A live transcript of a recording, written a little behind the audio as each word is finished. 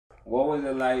What was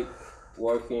it like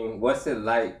working? What's it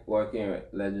like working with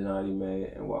Legendary May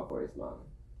and WalkAwaySmilin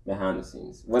behind the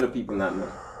scenes? What do people not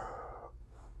know?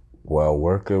 Well,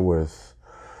 working with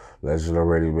Legend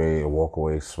Already Made and Walk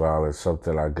Away Smile is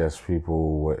something I guess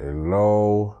people wouldn't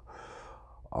know.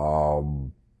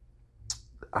 Um,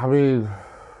 I mean,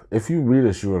 if you read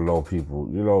us, you will know people.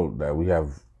 You know that we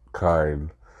have kind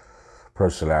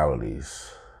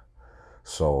personalities.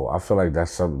 So I feel like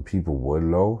that's something people would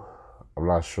know. I'm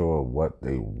not sure what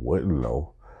they wouldn't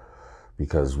know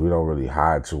because we don't really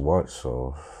hide too much.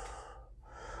 So,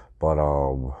 but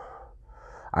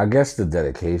I guess the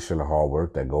dedication, the hard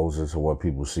work that goes into what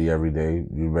people see every day,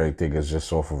 you may think it's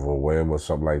just off of a whim or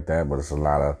something like that, but it's a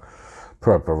lot of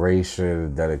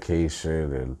preparation,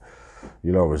 dedication, and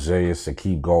resilience to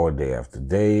keep going day after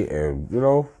day, and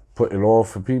putting on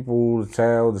for people, the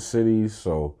town, the cities.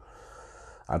 So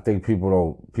I think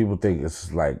people think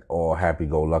it's like all happy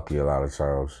go lucky a lot of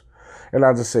times, and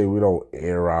not to say we don't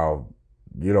air out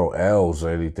L's or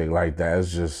anything like that.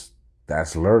 It's just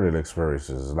that's learning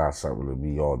experiences. It's not something to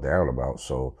be all down about.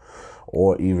 So,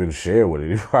 or even share with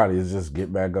anybody. It's just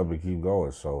get back up and keep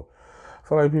going. So, I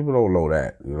feel like people don't know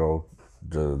that.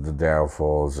 The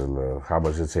downfalls and how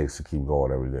much it takes to keep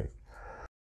going every day.